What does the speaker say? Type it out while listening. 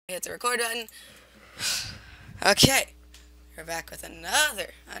Hit the record button. Okay, we're back with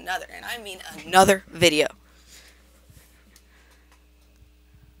another, and I mean another video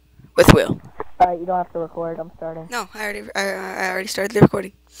with Will. Alright, you don't have to record. I'm starting. No, I already started the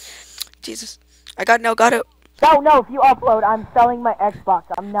recording. Jesus, got it. No, if you upload, I'm selling my Xbox.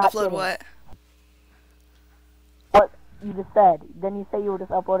 I'm not Upload kidding. what? What you just said. Then you say you were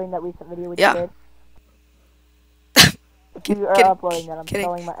just uploading that recent video we Yeah. did. If you are uploading that, I'm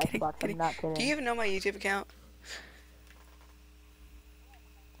selling my Xbox. I'm not kidding. Do you even know my YouTube account?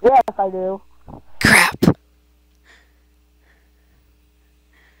 Yes, I do. Crap.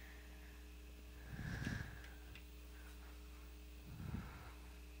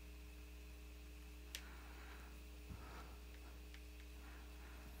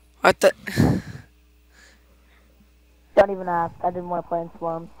 What the? Don't even ask. I didn't want to play in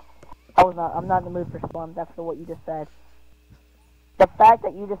Slums. I'm not in the mood for Slums after what you just said. The fact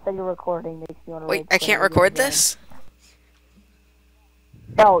that you just said you're recording makes me want to. Wait, I can't record this?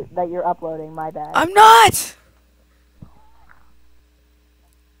 No, that you're uploading. My bad. I'm not.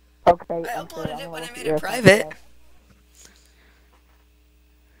 Okay. I I'm uploaded sorry, it when I made your it private.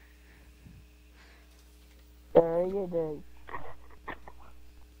 There you do.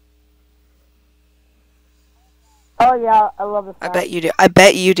 Oh yeah, I love this. I bet you do. I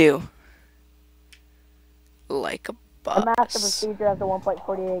bet you do. Like a boss. The Master Procedure has a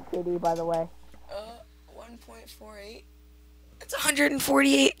 1.48 KD, by the way. 1.48. That's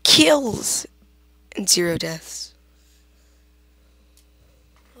 148 kills and 0 deaths.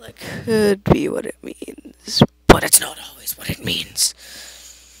 Well, that could be what it means, but it's not always what it means.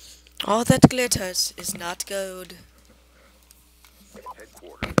 All that glitters is not gold.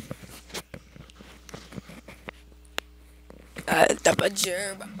 Secure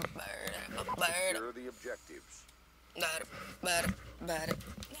the objectives.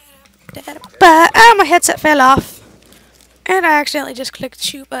 My headset fell off, and I accidentally just clicked the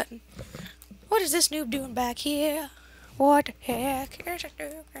shoot button. What is this noob doing back here? What the heck is this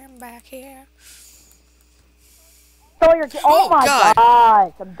noob doing back here? Oh my God.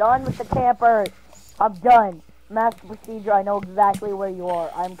 gosh, I'm done with the campers. I'm done. Master Procedure, I know exactly where you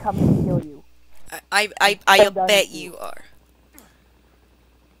are. I'm coming to kill you. I bet you are.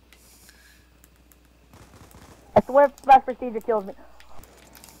 I swear if Master Procedure kills me.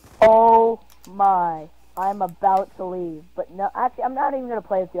 Oh my. I'm about to leave. But no, actually, I'm not even going to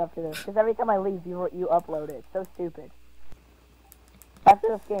play with you after this. Because every time I leave, you upload it. It's so stupid. After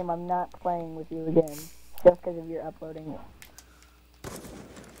this game, I'm not playing with you again. Just because of your uploading it.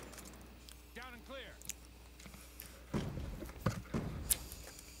 Down and clear.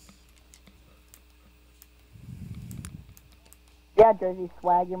 Yeah, Jersey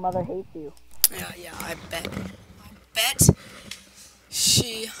Swag, your mother hates you. Yeah, I bet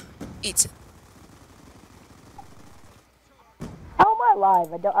she eats it. How am I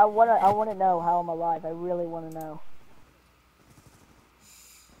alive? I want to know how I'm alive. I really want to know.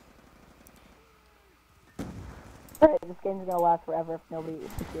 This game's gonna last forever if nobody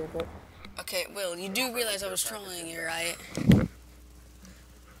secures it. Okay, Will, you do realize I was trolling you, right?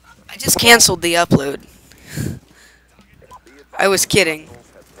 I just canceled the upload. I was kidding.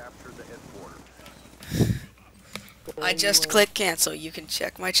 I just clicked cancel. You can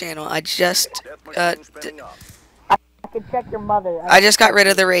check my channel. I just I can check your mother. I just got rid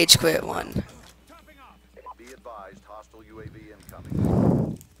of the rage quit one. Be advised, hostile UAV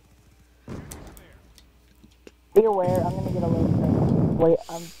incoming. Be aware, I'm gonna get a load thing. Wait,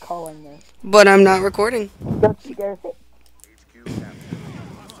 I'm calling this. But I'm not recording. Don't you dare say. HQ captured.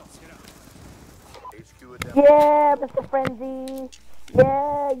 HQ adept. Yeah, Mr. Frenzy.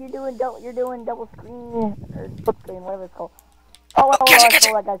 Yeah, you're doing double screen or split screen, whatever it's called. Oh, catch it, I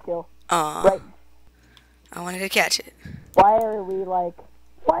stole that guy's kill. Right. I wanted to catch it. Why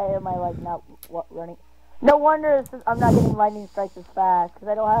am I like not running? No wonder I'm not getting lightning strikes as fast because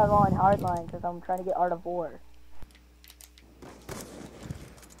I don't have it on hardline because I'm trying to get Art of War.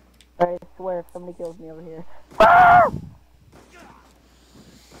 I swear if somebody kills me over here. Ah!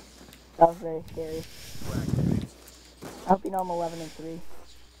 That was very scary. I hope you know I'm 11-3.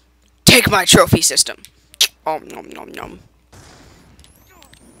 Take my trophy system. Nom nom nom.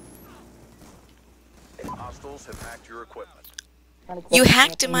 Hostiles have hacked your equipment. You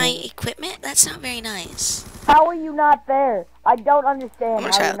hacked my equipment? That's not very nice. How are you not there? I don't understand I'm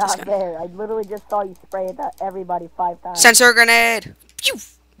gonna how try you're out this not gun. there. I literally just saw you spray it at everybody 5 times. Sensor grenade. Pew!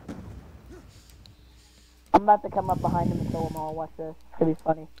 I'm about to come up behind him and kill them all. Watch this. It's gonna be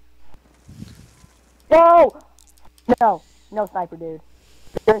funny. No! No. No sniper, dude.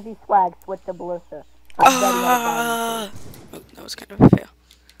 Jersey Swag, switch to Ballista. Oh, that was kind of a fail.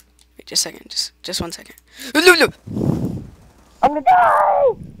 Just a second. Just 1 second. No. I'm gonna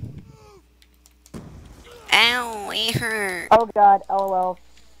die! Ow, it hurt. Oh god, LOL.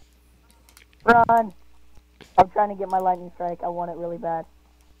 Run! I'm trying to get my lightning strike. I want it really bad.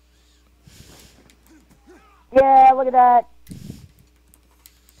 Yeah, look at that.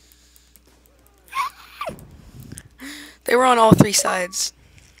 They were on all 3 sides.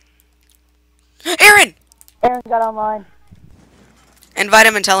 Aaron! Aaron got online. Invite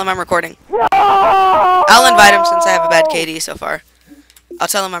him and tell him I'm recording. No! I'll invite him since I have a bad KD so far. I'll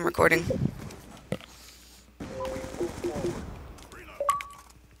tell him I'm recording.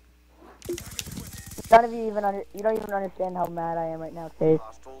 None of you you don't even understand how mad I am right now, Chase.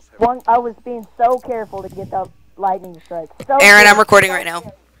 Hostiles have I was being so careful to get that lightning strike. So Aaron, I'm careful. recording right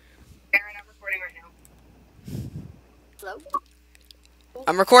now. Hello?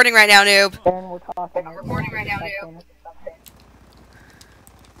 I'm recording right now, noob. Aaron, we're talking. I'm recording right now, dude.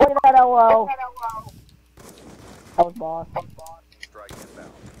 Look at that LO. That was boss. strike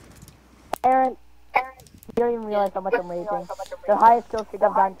inbound. Aaron, you don't even realize how much I'm raging. The highest kill streak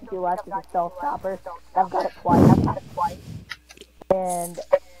I've gotten to do last is a stealth chopper. I've got it twice. And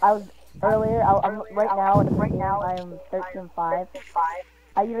I was earlier. I'm right now in the game. I am 13-5.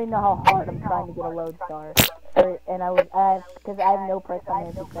 I don't even know how hard I'm trying to get a load star. And because I have no press on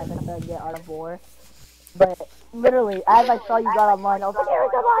anti-7 to get out of war. But literally, as I saw you got online, I was like,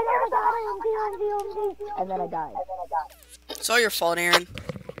 Aaron's online, oh my god, and then I died. It's all your fault, Aaron.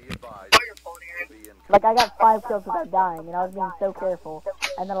 Be advised, UAV incoming. Like, I got 5 kills without dying, and I was being so careful.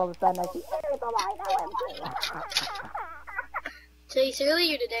 And then all of a sudden, I see Aaron's online, Chase,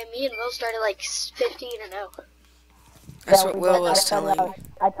 earlier today, me and Will started like 15-0. That's what Will was telling me.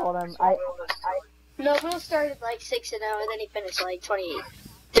 I told him, No, Will started like 6-0, and then he finished like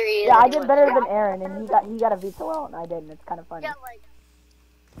 23. yeah, I did better than Aaron, and he got a V12, and I didn't. It's kind of funny. Yeah, like,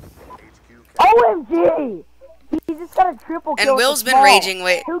 HQ captured. OMG! He just got a triple kill. And with Will's a been small. raging.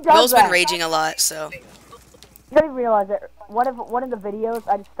 Wait, Who does Will's that? been raging a lot. So You don't even realize it. One of the videos,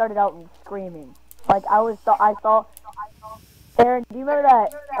 I just started out screaming. Like, I saw. Aaron, do you remember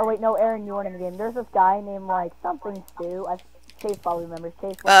that? Oh wait, no, Aaron, you weren't in the game. There's this guy named like something Stu. Chase probably remembers.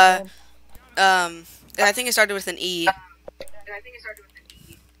 Chase, what's his name? I think it started with an E.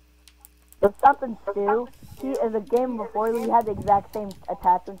 There's something Stu. He is a game before we had the exact same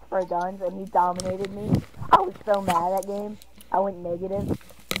attachments for our guns, and he dominated me. I was so mad that game. I went negative,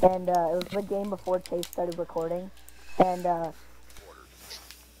 and it was the game before Chase started recording, and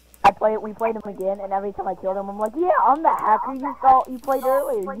we played him again, and every time I killed him, I'm like, yeah, I'm the hacker you played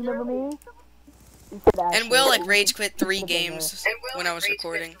earlier. You remember me? He said that And Will shit. like rage quit 3 games when I was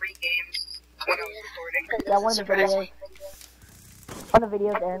recording. Yeah, one of the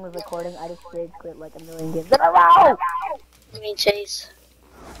videos Aaron was recording, I just rage quit like a million games in a row! I mean, Chase.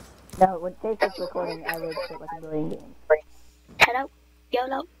 No, when Chase was recording, I rage quit like a million games. Hello?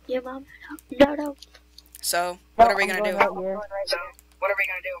 YOLO? Your mom? No. So what are we gonna do? Right here.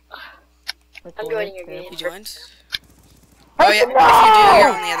 I'm joining your game. You joined? Oh yeah.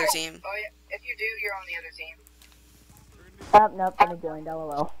 If you do, you're on the other team. Nope, somebody joined,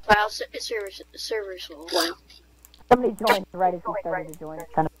 lol. Wow, servers will. Wow. Somebody joined right as he started to join.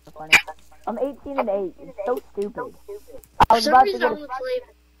 It's kind of funny. I'm 18-8. It's so stupid. I For was some about to reason, I get want to play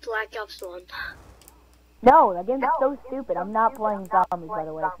Black Ops 1. No, that game is so stupid. I'm not playing zombies, by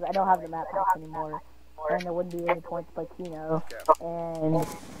the way, because I don't have the map packs anymore. And there wouldn't be any points to play Kino. And...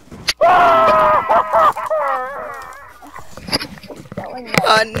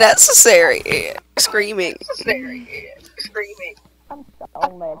 Unnecessary screaming. I'm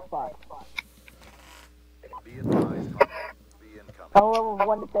so mad, fuck. Be advised, UAV incoming. I don't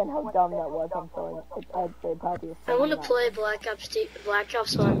understand how dumb that was. I'm sorry. I'd say probably I want to play Black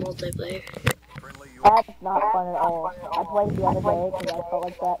Ops 1 multiplayer. Friendly UAV That's not fun at all. I played the other day because I felt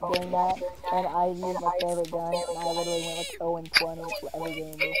like that doing that, and I used my favorite gun, and I literally went like 0-20 every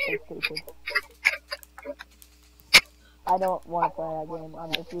game. It was so stupid. I don't want to play that game.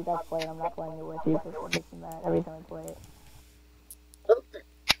 If you guys play it, I'm not playing it with you because I'm missing that every time I play it.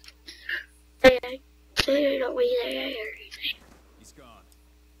 He's gone.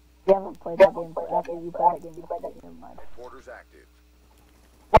 You haven't played that game, but after you play that game, you play that game. Never mind. Quarters active.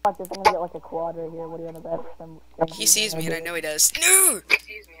 Watch this, I'm gonna get like a quad right here. What do you want to bet? He sees me and I know he does. No!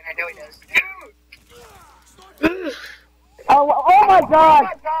 Oh my god!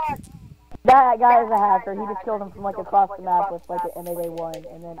 That guy is a hacker. He just killed him from like across the map with like an MA1,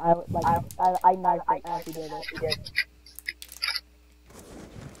 and then I knifed him as he did it.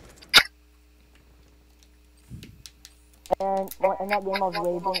 And in that game I was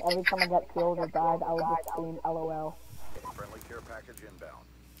raging. Every time I got killed or died, I would just scream LOL. Friendly care package inbound.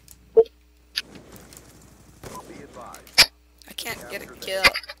 advised. I can't get a kill.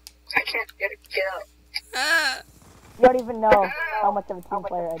 Ah, You don't even know how much of a team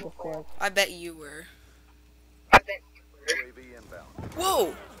player I just was. I bet you were. UAV inbound.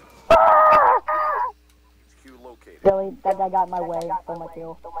 Whoa! HQ located. Really, that guy got in my way and stole my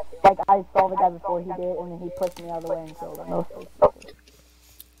kill. Like, I saw the guy before he did, and then he pushed me out of the way and killed him. That was so stupid.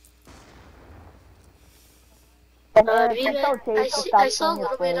 And Aaron, I tell Chase to stop saw a being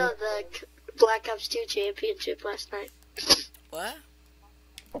little bit afraid. of the Black Ops 2 championship last night. What?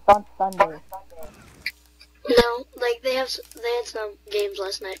 It's on Sunday. No, like they had some games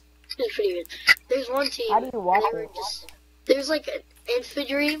last night. It was pretty good. There's one team. How do you watch they were it? there's like an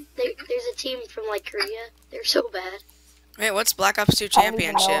infantry. There's a team from like Korea. They're so bad. Wait, what's Black Ops 2 I don't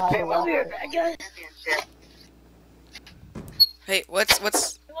even know Championship? how to watch We're it. bad guys. Hey, what's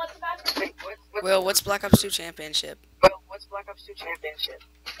Will, what's Black Ops 2 Championship?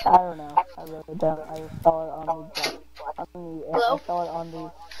 I don't know. I really don't. I just saw it on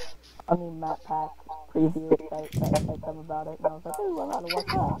the map pack preview site that said something about it, and I was like, ooh, I gotta watch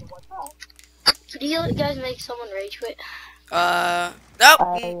that. Could you guys make someone rage quit? Nope.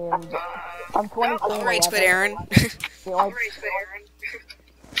 I'm 23. I'll rage quit, Aaron.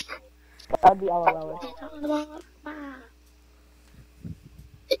 That'd be LOL.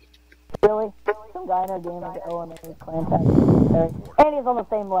 Really? Some guy in our game has an OMA clan tag. And he's on the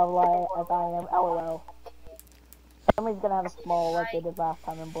same level as I am. LOL. Somebody's gonna have a small like they did last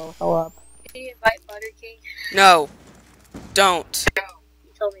time and blow us all up. Can you invite Butter King? No. Don't. He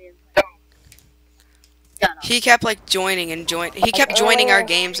told me to. He kept like joining and he kept joining our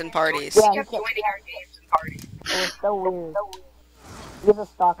games and parties. Yeah, he kept joining our games and parties. It was so weird. He's a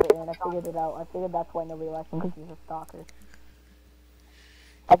stalker, Aaron. I figured it out. I figured that's why nobody likes him, because he's a stalker.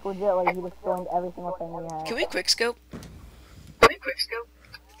 Like, legit, like, he just joined every single thing we had. Can we quickscope?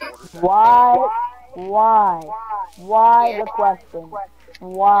 Why? Why the question?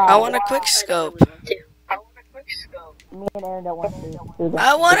 Why? I want a quickscope. Me and Aaron don't want to do this.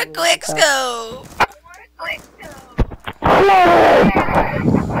 I want a quickscope.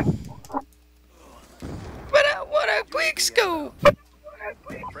 But I want a quickscope.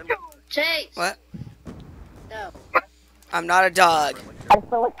 Chase. What? No. I'm not a dog. I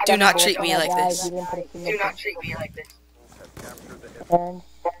feel like Do not I'm treat me a like guy, this. he didn't put a single Have captured the hit. Aaron.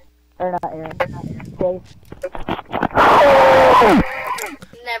 Or not Aaron. Chase.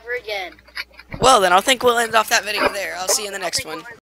 Never again. Well, then I think we'll end off that video there. I'll see you in the next one.